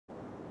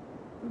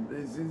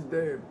This is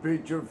the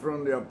picture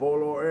from the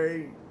Apollo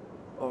 8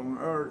 on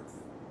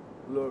Earth.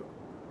 Look,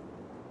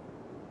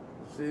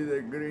 see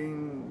the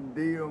green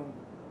deal?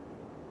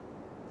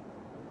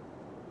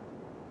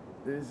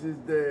 This is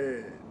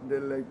the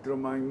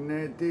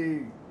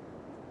electromagnetic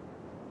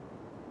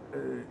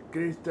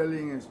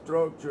crystalline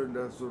structure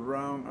that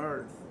surround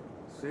Earth.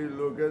 See,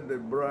 look at the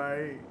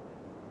bright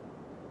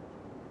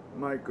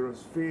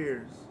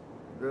microspheres.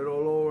 They're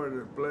all over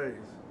the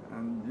place.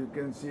 And you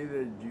can see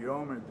the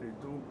geometry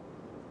too.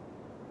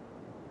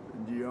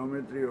 The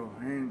geometry of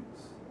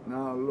hands.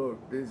 Now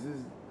look, this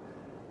is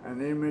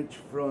an image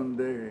from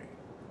the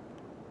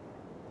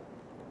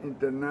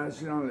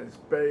International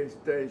Space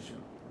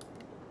Station,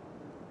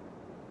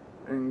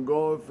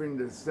 engulfing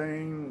the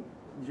same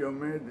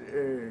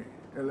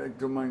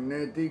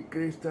electromagnetic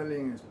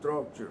crystalline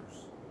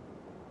structures.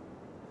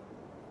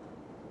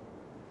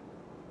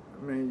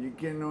 I mean, you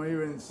cannot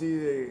even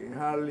see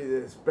hardly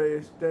the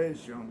space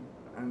station,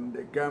 and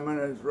the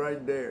camera is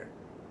right there.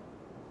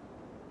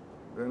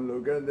 Then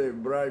look at the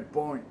bright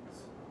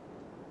points.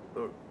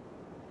 Look.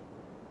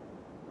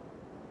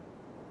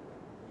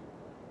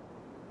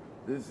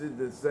 This is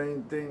the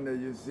same thing that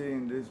you see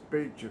in this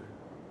picture,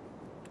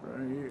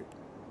 right here.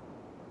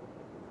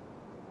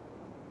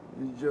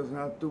 You just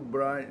have to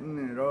brighten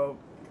it up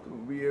to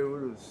be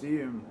able to see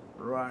them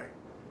right.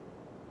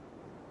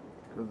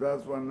 Because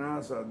that's what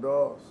NASA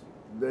does.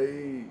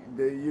 They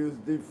use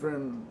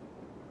different,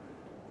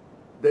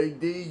 they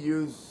did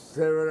use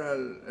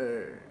several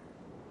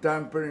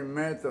tampering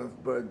methods,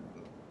 but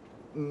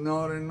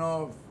not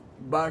enough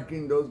back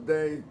in those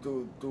days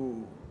to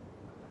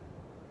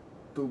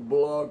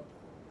block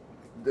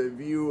the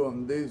view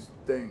on this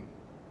thing.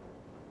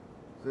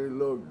 See,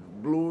 look,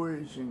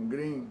 bluish and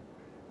green.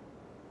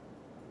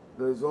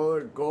 There's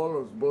other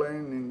colors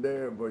blending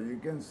there, but you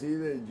can see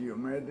the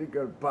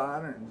geometrical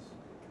patterns.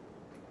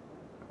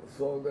 That's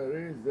all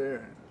there is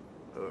there.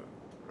 Look,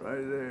 right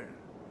there.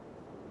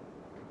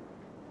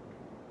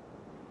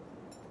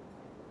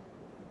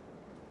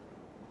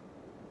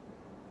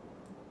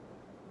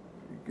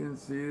 You can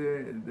see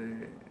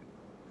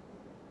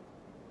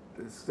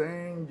the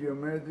same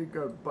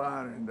geometrical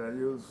pattern that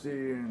you'll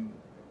see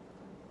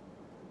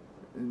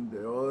in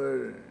the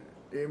other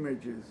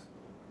images.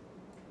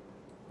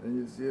 And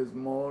you see a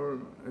small,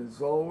 it's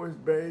always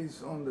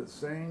based on the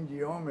same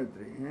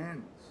geometry,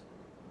 hence.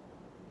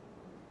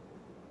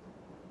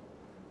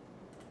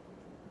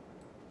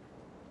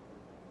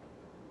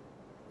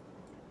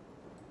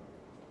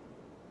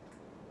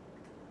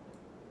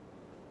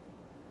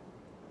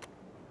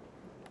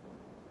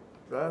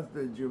 That's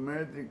the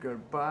geometrical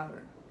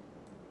pattern.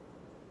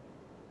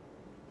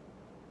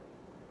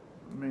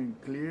 I mean,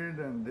 clearer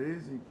than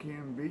this it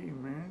can't be,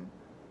 man.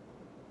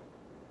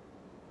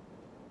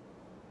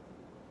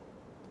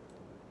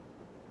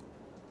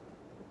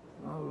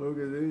 Oh, look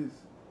at this.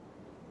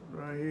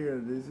 Right here,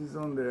 this is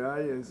on the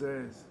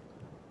ISS.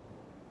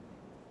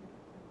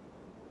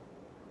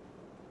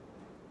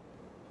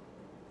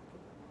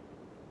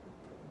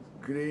 It's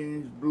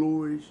greenish,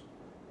 bluish,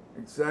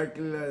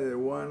 exactly like the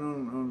one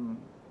on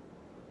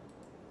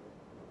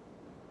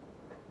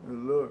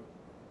look.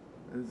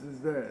 This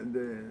is the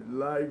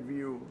live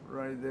view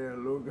right there.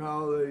 Look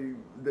how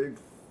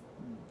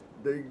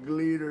they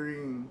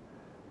glittering.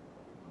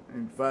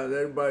 In fact,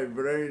 they're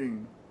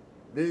vibrating.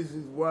 This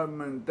is what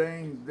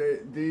maintains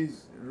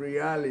this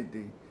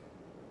reality.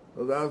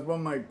 So that's what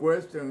my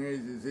question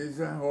is. Is this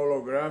a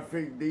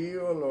holographic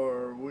deal,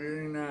 or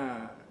we're in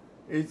a...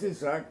 It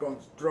is a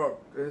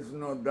construct. There's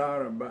no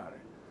doubt about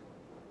it.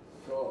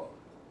 So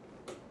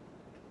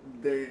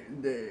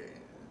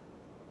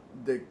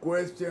the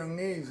question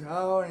is,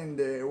 how in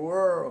the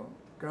world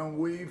can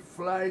we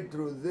fly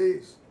through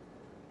this?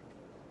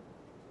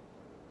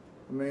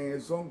 I mean,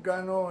 it's some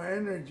kind of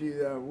energy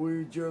that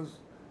we just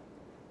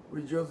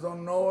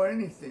don't know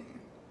anything.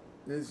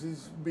 This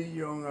is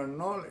beyond our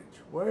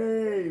knowledge,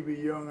 way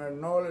beyond our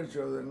knowledge,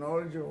 or the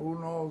knowledge of who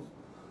knows.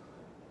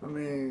 I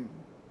mean,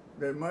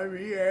 there might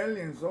be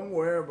aliens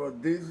somewhere,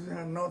 but this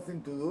has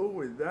nothing to do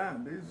with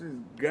that. This is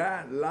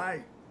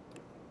God-like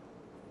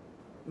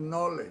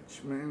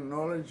knowledge, man,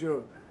 knowledge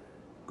of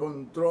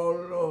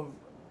control of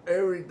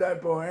every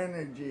type of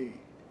energy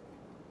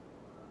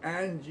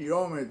and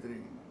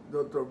geometry.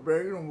 Dr.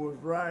 Bergman was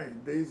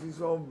right. This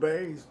is all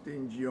based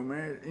in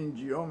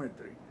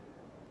geometry.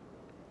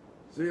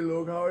 See,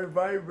 look how it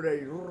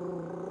vibrates.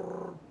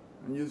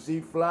 And you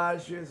see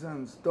flashes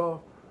and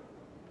stuff.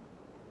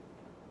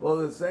 Well,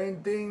 the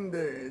same thing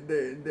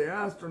the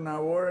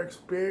astronaut were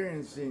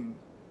experiencing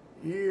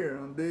here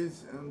on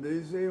these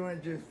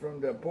images from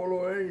the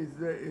Apollo 8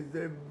 is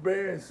the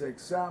best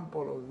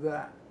example of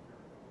that.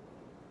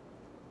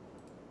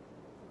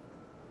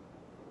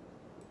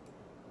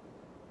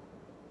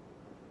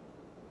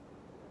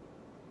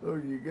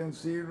 Look, you can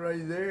see it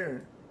right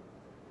there.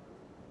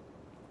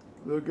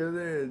 Look at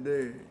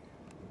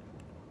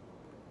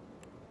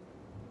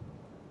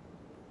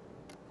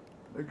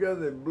look at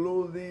the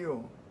blue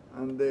deal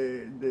and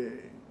the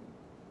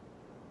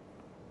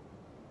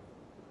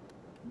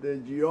the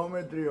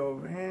geometry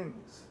of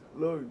hands.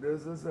 Look,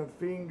 this is a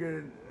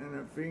finger and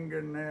a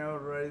fingernail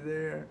right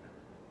there.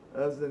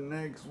 That's the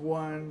next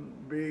one,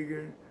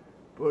 bigger.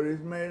 But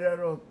it's made out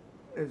of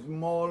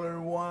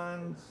smaller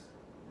ones.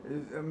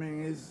 Then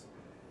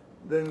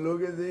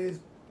look at this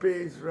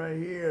piece right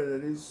here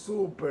that is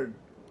super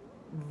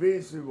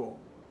visible.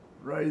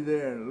 Right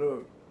there,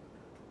 look.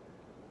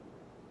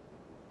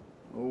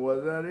 Well,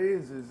 what that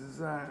is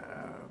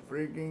a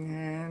freaking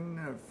hand,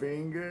 a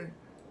finger.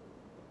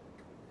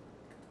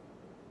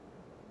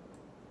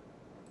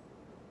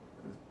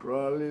 It's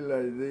probably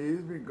like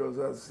this because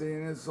I've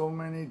seen it so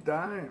many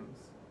times.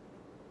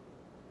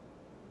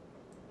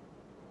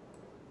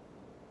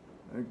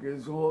 Like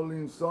it's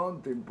holding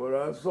something, but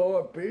I saw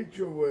a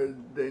picture where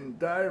the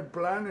entire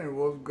planet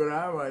was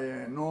grabbed by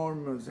an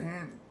enormous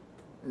hand.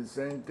 The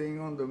same thing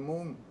on the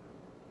moon.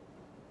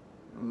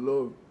 And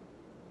look,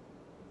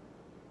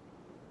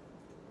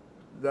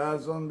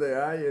 that's on the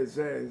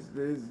ISS,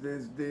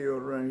 this deal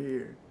right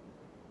here.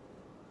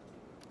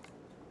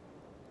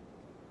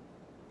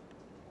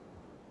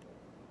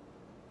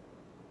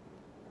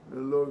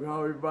 Look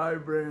how it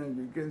vibrates.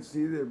 You can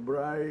see the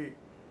bright,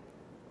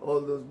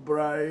 all those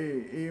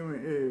bright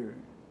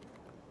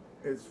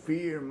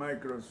sphere,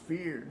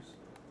 microspheres.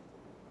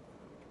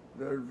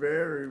 They're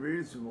very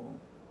visible.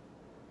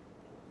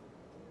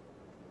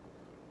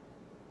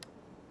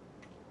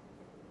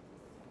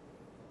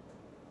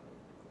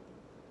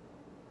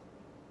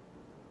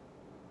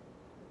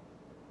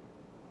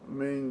 I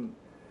mean,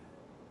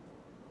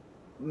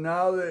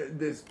 now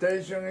the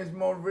station is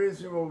more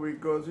visible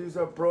because it's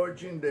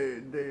approaching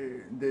the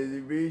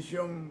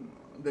division,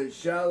 the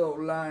shadow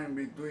line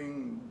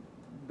between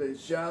the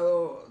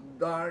shadow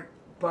dark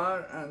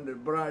part and the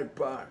bright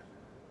part.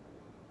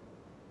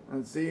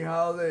 And see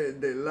how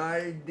the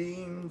light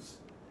dims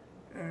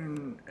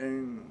and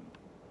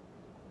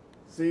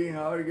see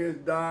how it gets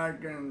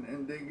dark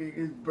and then it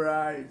gets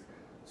bright.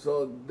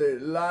 So the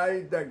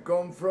light that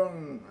comes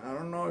from, I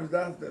don't know if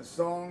that's the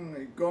sun,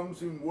 it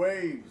comes in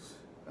waves.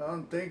 I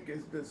don't think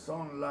it's the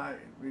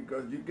sunlight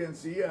because you can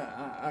see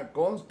a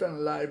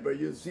constant light, but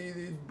you see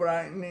this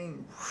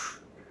brightening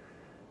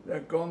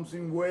that comes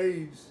in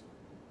waves.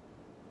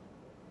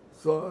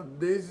 So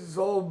this is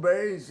all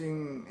based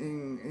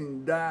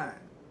in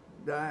that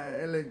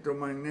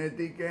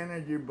electromagnetic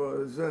energy, but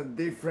it's a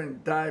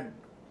different type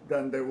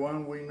than the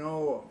one we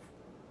know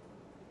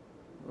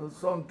of.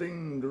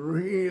 Something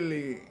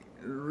really,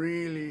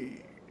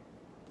 really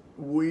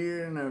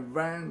weird and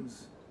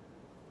advanced.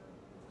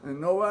 And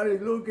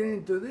nobody's looking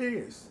into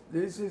this.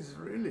 This is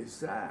really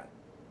sad.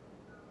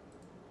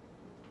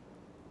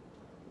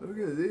 Look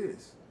at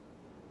this.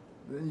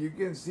 Then you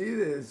can see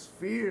the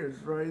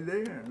spheres right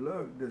there.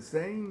 Look, the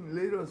same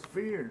little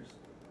spheres.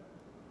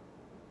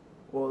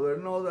 Well, they're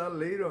not that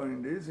little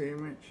in this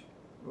image.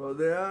 Well,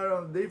 they are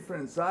on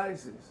different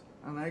sizes.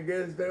 And I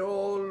guess they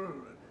all,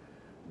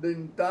 the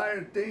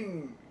entire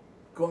thing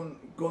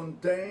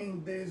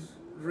contains this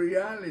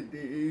reality.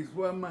 Is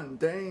what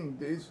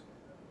maintains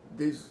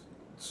this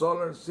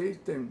solar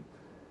system.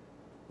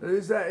 There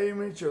is an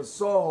image of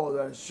Soho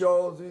that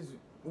shows this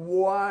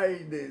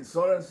why the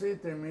solar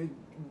system is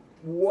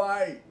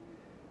white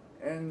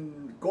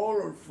and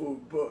colorful,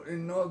 but it's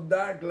not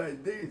dark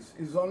like this.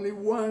 It's only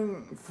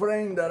one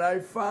frame that I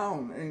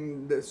found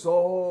in the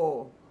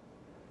Soho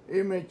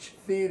Image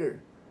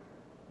Theater.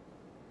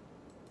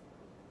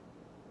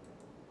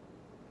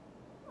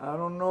 I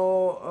don't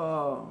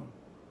know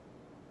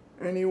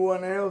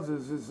anyone else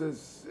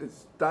is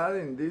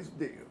studying this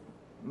deal.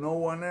 No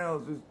one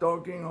else is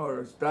talking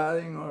or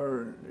studying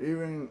or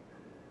even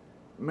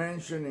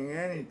mentioning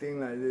anything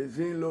like this.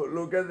 See,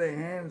 look at the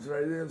hands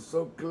right there,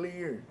 so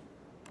clear.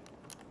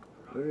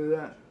 Look at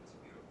that.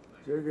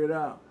 Check it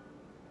out.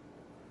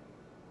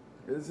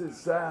 This is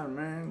sad,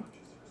 man.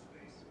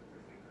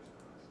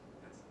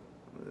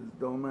 This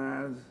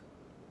dumbass.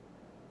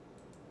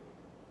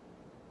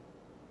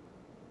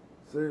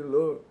 See,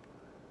 look.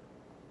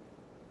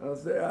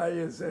 That's the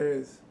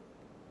ISS.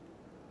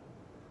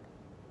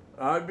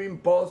 I've been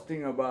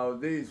posting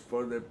about this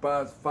for the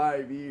past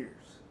 5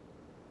 years.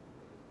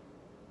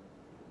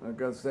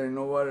 Like I say,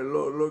 nobody,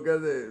 look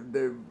at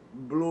the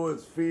blue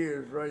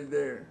spheres right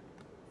there.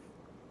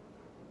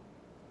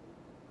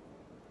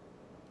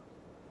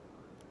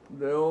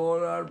 They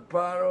all are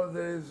part of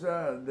this,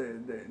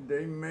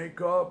 they make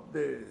up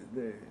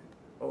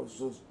or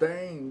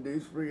sustain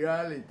this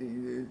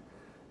reality,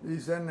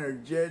 this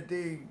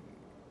energetic,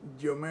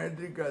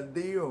 geometrical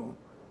deal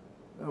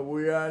that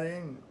we are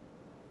in.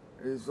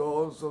 It's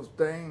all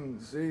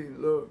sustained. See,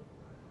 look,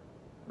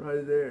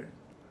 right there.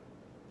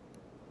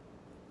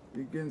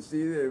 You can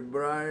see the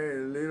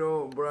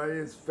little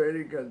bright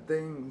spherical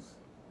things.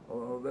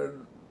 Oh, they're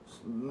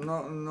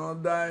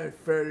not that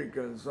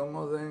spherical. Some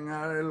of them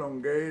are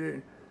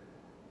elongated.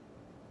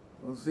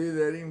 You see,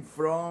 they're in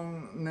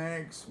front,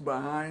 next,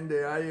 behind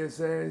the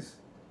ISS.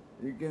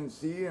 You can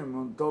see them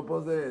on top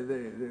of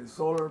the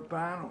solar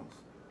panels.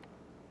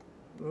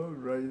 Look,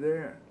 right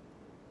there.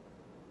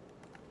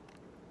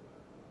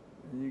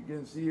 And you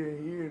can see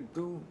it here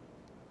too.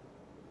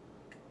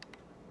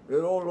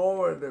 They're all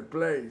over the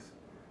place.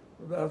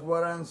 That's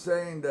what I'm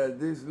saying, that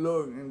this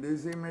look, in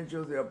this image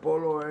of the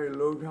Apollo 8,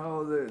 look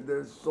how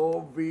they're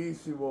so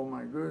visible,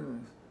 my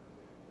goodness.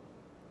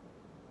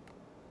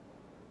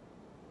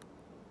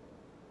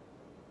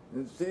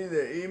 You see,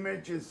 the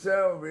image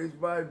itself is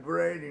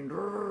vibrating,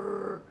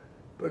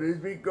 but it's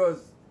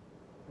because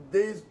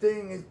this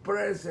thing is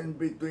present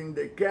between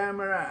the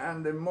camera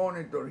and the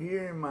monitor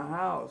here in my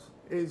house.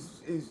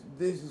 This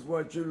is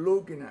what you're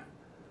looking at.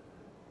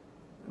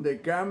 The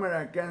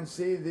camera can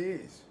see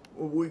this,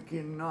 but we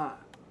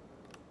cannot.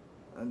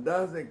 And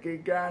that's the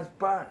kick-ass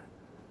part.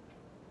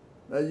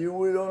 That you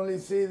will only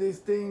see this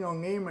thing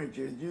on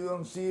images. You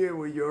don't see it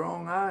with your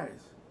own eyes.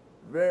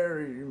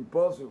 Very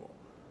impossible.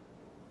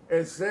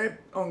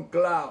 Except on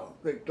clouds.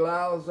 The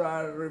clouds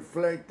are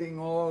reflecting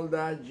all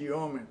that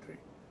geometry.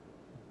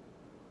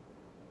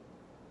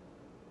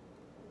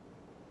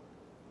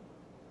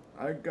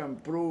 I can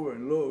prove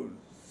it. Look,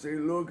 see,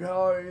 look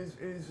how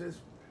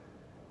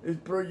it's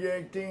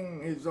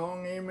projecting its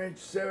own image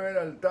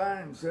several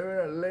times,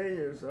 several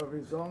layers of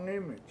its own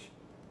image.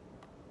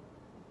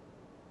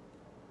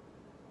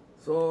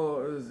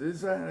 So is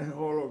this a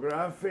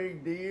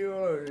holographic deal,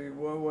 or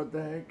what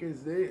the heck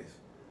is this?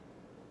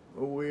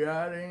 We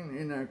are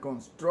in a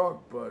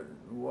construct, but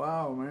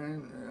wow,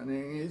 man, I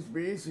mean, it's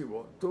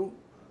visible too.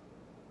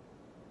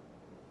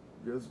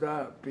 Just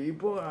that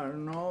people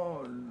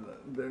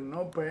they're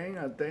not paying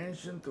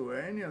attention to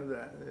any of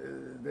that.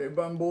 They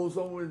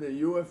bamboozle with the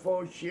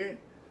UFO shit.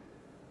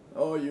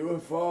 Oh,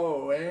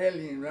 UFO,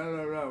 alien, blah,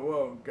 blah, blah.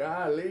 Well,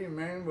 golly,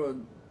 man, but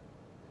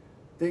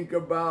think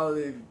about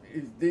if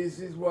this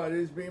is what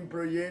is being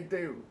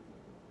projected,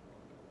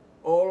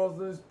 all of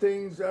those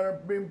things are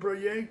being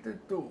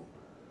projected to.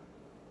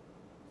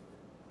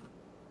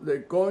 The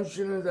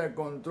consciousness that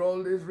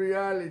controls this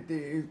reality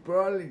is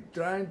probably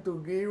trying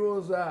to give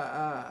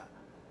us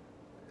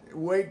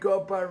wake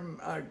up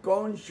our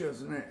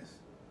consciousness.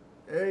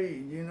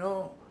 Hey, you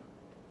know,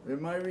 there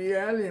might be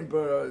alien,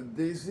 but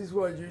this is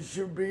what you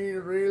should be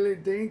really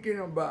thinking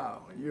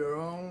about. Your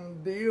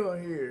own deal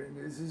here.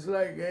 This is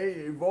like,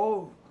 hey,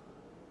 evolve.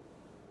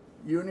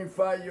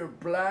 Unify your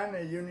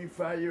planet,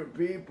 unify your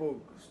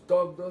people.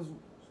 Stop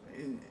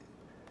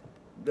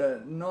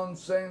the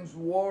nonsense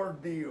war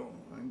deal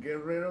and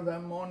get rid of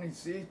that money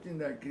system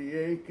that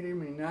creates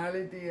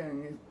criminality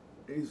and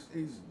is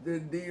the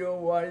deal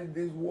why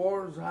these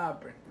wars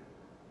happen.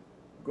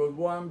 Because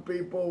one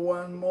people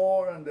want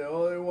more and the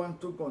other wants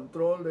to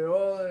control the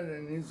other,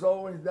 and it's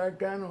always that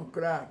kind of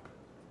crap.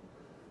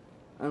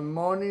 And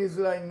money is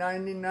like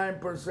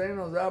 99%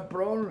 of that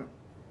problem.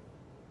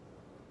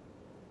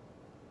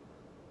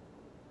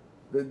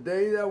 The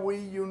day that we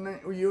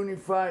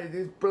unify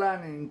this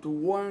planet into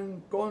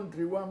one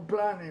country, one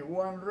planet,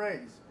 one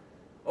race,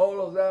 all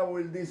of that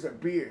will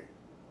disappear.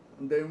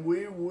 And then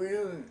we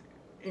will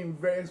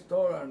invest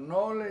all our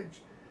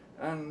knowledge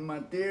and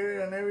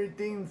material and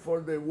everything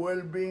for the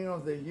well-being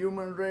of the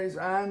human race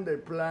and the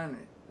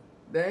planet.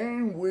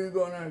 Then we're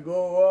gonna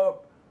go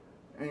up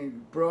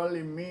and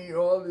probably meet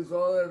all these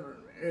other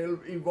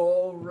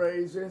evolved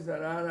races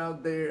that are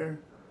out there.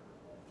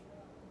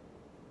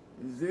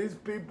 These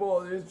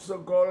people, these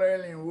so-called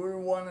aliens, we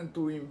wanted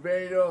to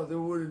invade us. They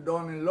would have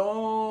done it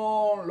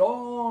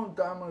long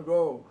time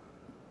ago.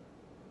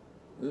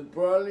 They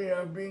probably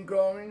have been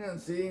coming and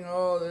seeing,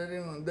 oh,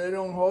 they're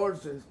on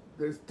horses.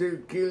 They're still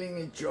killing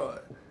each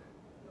other.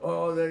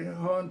 Oh, they're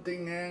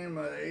hunting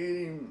animals, they're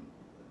eating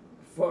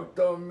fucked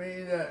up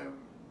meat that,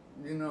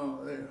 you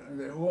know,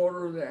 the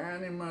horror the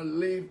animal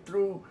live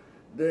through,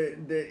 they're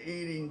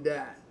eating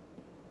that.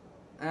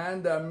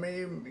 And that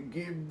may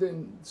give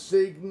them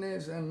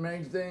sickness and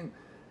makes them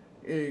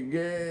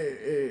age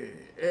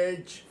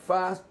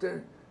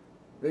faster.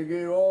 They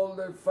get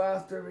older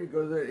faster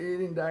because they're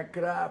eating that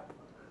crap.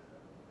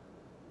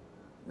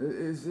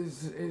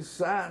 It's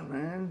sad,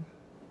 man.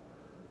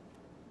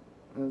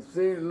 And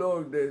see,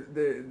 look,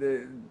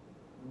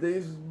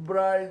 this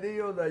bright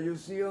deal that you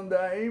see on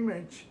that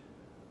image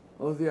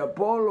of the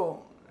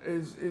Apollo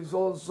is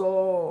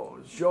also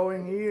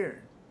showing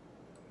here.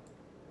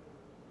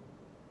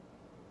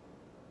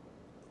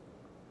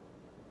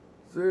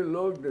 See,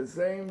 look, the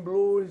same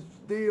bluish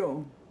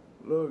deal.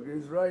 Look,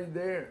 it's right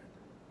there.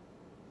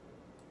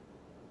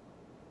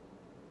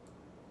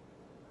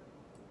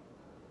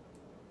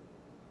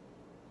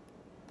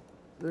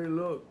 See,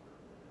 look,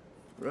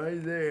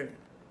 right there.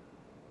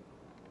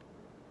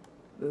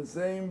 The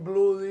same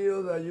blue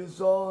deal that you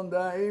saw on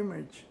that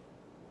image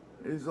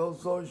is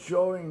also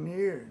showing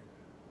here.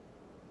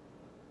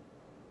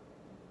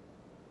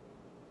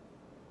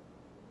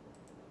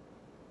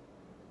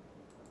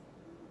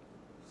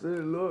 See,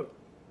 look.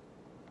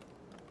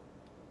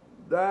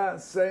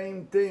 That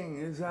same thing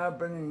is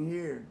happening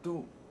here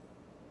too.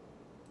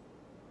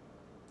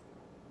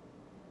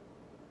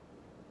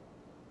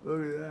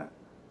 Look at that.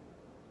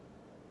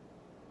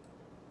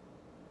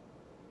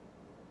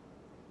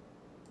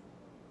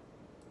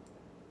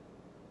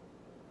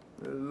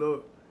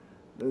 Look,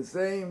 the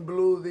same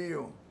blue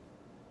deal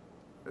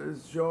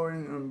is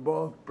showing in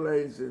both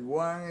places.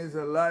 One is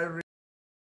a light